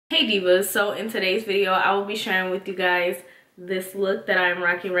Hey divas, so in today's video I will be sharing with you guys this look that I'm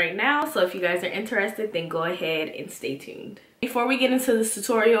rocking right now. So if you guys are interested, then go ahead and stay tuned. Before we get into this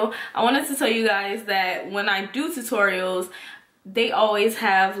tutorial, I wanted to tell you guys that when I do tutorials, they always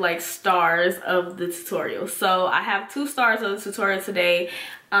have like stars of the tutorial. So I have 2 stars of the tutorial today.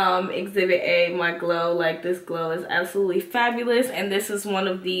 Exhibit A, my glow. Like, this glow is absolutely fabulous, and this is one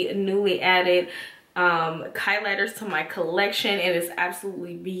of the newly added highlighters to my collection. It is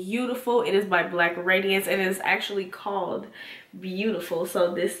absolutely beautiful. It is by Radiance, and it is actually called Beautiful.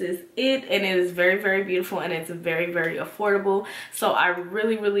 So this is it, and it is very beautiful, and it's very affordable. So I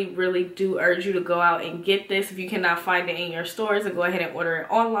really do urge you to go out and get this. If you cannot find it in your stores, then go ahead and order it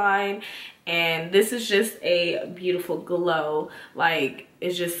online. And this is just a beautiful glow. Like,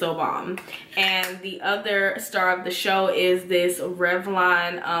 it's just so bomb. And the other star of the show is this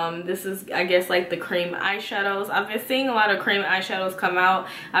Revlon. This is, I guess, like the cream eyeshadows. I've been seeing a lot of cream eyeshadows come out.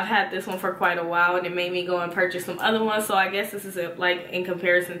 I've had this one for quite a while, and it made me go and purchase some other ones. So I guess this is like in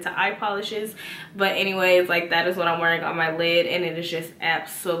comparison to eye polishes. But anyways, like, that is what I'm wearing on my lid, and it is just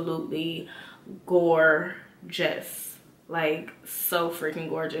absolutely gorgeous. Like, so freaking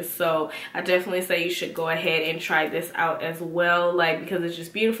gorgeous. So I definitely say you should go ahead and try this out as well, like, because it's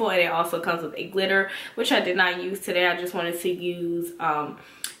just beautiful. And it also comes with a glitter, which I did not use today. I just wanted to use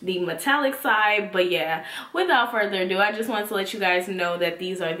the metallic side. But yeah, without further ado, I just wanted to let you guys know that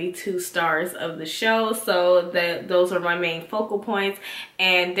these are the 2 stars of the show. So that those are my main focal points,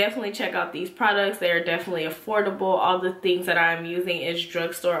 and definitely check out these products. They are definitely affordable. All the things that I'm using is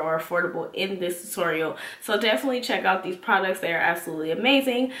drugstore or affordable in this tutorial. So definitely check out these products. They are absolutely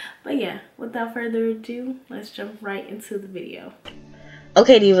amazing. But yeah, without further ado, let's jump right into the video.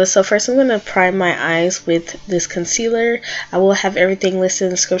 Okay, divas, so first I'm going to prime my eyes with this concealer. I will have everything listed in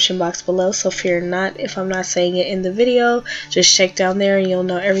the description box below, so fear not if I'm not saying it in the video. Just check down there and you'll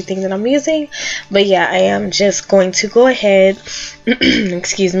know everything that I'm using. But yeah, I am just going to go ahead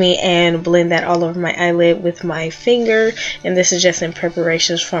excuse me, and blend that all over my eyelid with my finger. And this is just in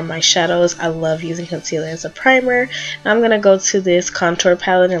preparations for my shadows. I love using concealer as a primer. Now I'm going to go to this contour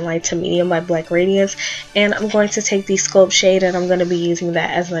palette in light to medium by Radiance, and I'm going to take the Sculpt shade, and I'm going to be using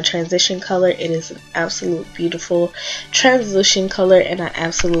that as my transition color. It is an absolute beautiful translucent color, and I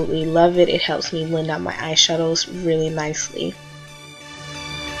absolutely love it. It helps me blend out my eyeshadows really nicely.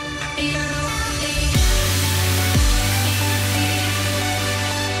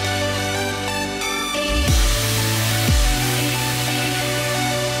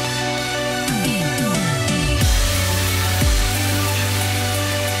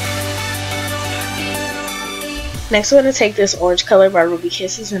 Next, I'm going to take this orange color by Ruby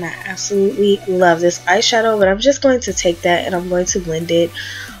Kisses, and I absolutely love this eyeshadow, but I'm just going to take that and I'm going to blend it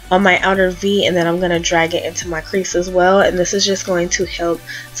on my outer V, and then I'm going to drag it into my crease as well. And this is just going to help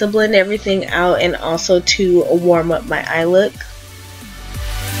to blend everything out and also to warm up my eye look.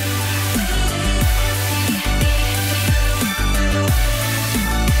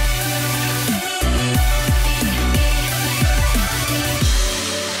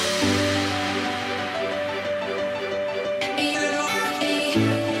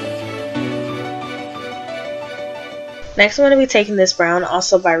 Next, I'm going to be taking this brown,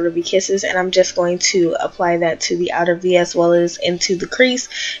 also by Ruby Kisses, and I'm just going to apply that to the outer V as well as into the crease.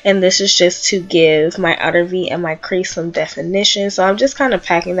 And this is just to give my outer V and my crease some definition. So I'm just kind of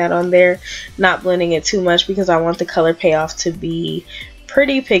packing that on there, not blending it too much because I want the color payoff to be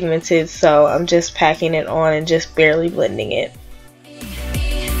pretty pigmented. So I'm just packing it on and just barely blending it.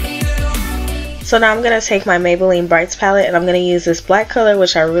 So now I'm going to take my Maybelline Brights palette, and I'm going to use this black color,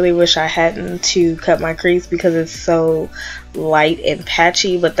 which I really wish I hadn't, to cut my crease because it's so light and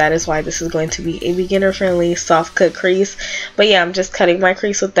patchy, but that is why this is going to be a beginner friendly soft cut crease. But yeah, I'm just cutting my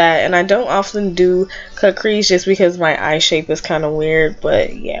crease with that, and I don't often do cut crease just because my eye shape is kind of weird,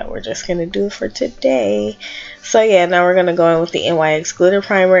 but yeah, we're just going to do it for today. So yeah, now we're going to go in with the NYX glitter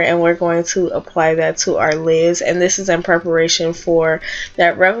primer, and we're going to apply that to our lids. And this is in preparation for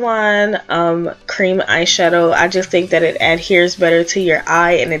that Revlon cream eyeshadow. I just think that it adheres better to your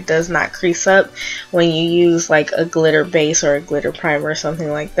eye, and it does not crease up when you use like a glitter base or a glitter primer or something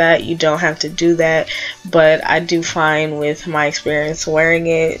like that. You don't have to do that, but I do find with my experience wearing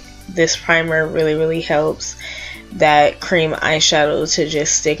it, this primer really helps that cream eyeshadow to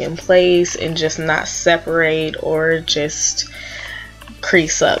just stick in place and just not separate or just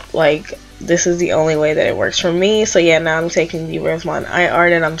crease up. Like, this is the only way that it works for me. So yeah, now I'm taking the Revlon eye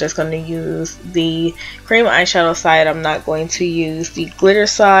art and I'm just going to use the cream eyeshadow side. I'm not going to use the glitter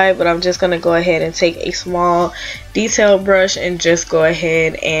side, but I'm just going to go ahead and take a small detail brush and just go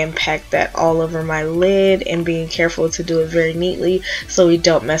ahead and pack that all over my lid, and being careful to do it very neatly so we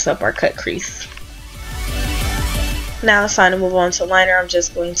don't mess up our cut crease. Now it's time to move on to liner. I'm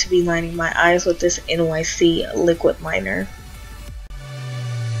just going to be lining my eyes with this NYC liquid liner.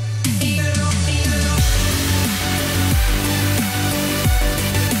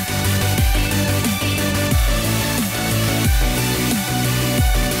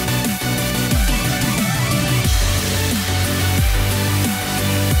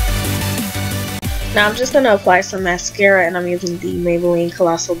 Now I'm just going to apply some mascara, and I'm using the Maybelline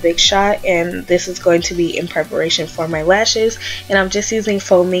Colossal Big Shot, and this is going to be in preparation for my lashes. And I'm just using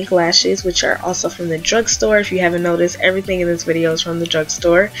faux mink lashes, which are also from the drugstore. If you haven't noticed, everything in this video is from the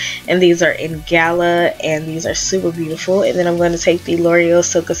drugstore, and these are in Gala, and these are super beautiful. And then I'm going to take the L'Oreal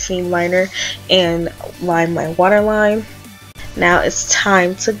Silk Seam Liner and line my waterline. Now it's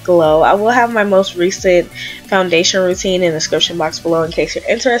time to glow. I will have my most recent foundation routine in the description box below in case you're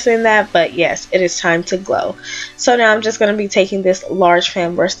interested in that, but yes, it is time to glow. So now I'm just going to be taking this large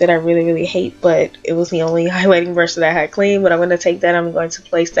fan brush that I really hate, but it was the only highlighting brush that I had clean. But I'm going to take that, I'm going to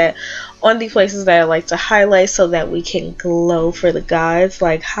place that on the places that I like to highlight so that we can glow for the gods.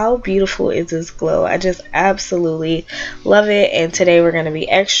 Like, how beautiful is this glow? I just absolutely love it. And today we're going to be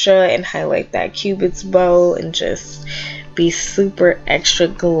extra and highlight that Cupid's bow and just be super extra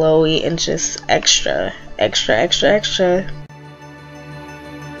glowy and just extra.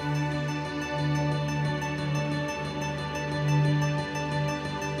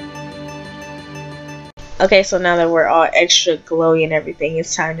 Okay, so now that we're all extra glowy and everything,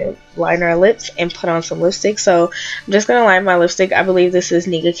 it's time to line our lips and put on some lipstick. So I'm just going to line my lipstick. I believe this is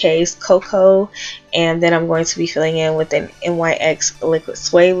Nicka K's Cocoa, and then I'm going to be filling in with an NYX Liquid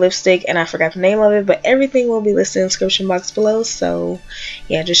Suede lipstick, and I forgot the name of it, but everything will be listed in the description box below. So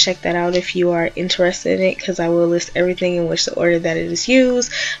yeah, just check that out if you are interested in it, because I will list everything in which the order that it is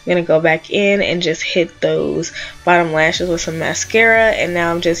used. I'm going to go back in and just hit those bottom lashes with some mascara, and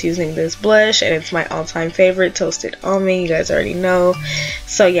now I'm just using this blush, and it's my all-time favorite, Toasted Almond. You guys already know.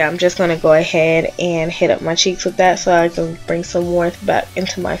 So yeah, I'm just going to go ahead and hit up my cheeks with that so I can bring some warmth back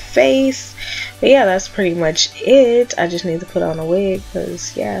into my face. But yeah, that's pretty much it. I just need to put on a wig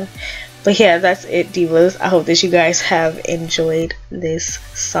because yeah. But yeah, that's it, divas. I hope that you guys have enjoyed this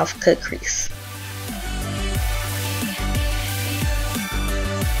soft cut crease.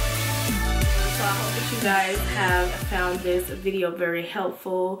 Guys have found this video very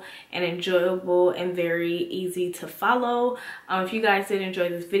helpful and enjoyable and very easy to follow. If you guys did enjoy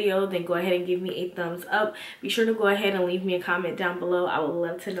this video, then go ahead and give me a thumbs up. Be sure to go ahead and leave me a comment down below. I would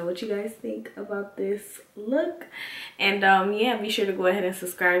love to know what you guys think about this look. And yeah, be sure to go ahead and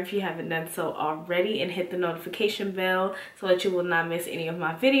subscribe if you haven't done so already, and hit the notification bell so that you will not miss any of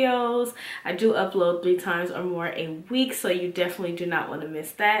my videos. I do upload 3 times or more a week, so you definitely do not want to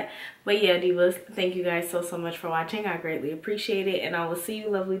miss that. But yeah, divas, thank you guys so much for watching. I greatly appreciate it, and I will see you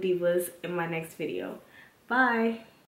lovely divas in my next video. Bye.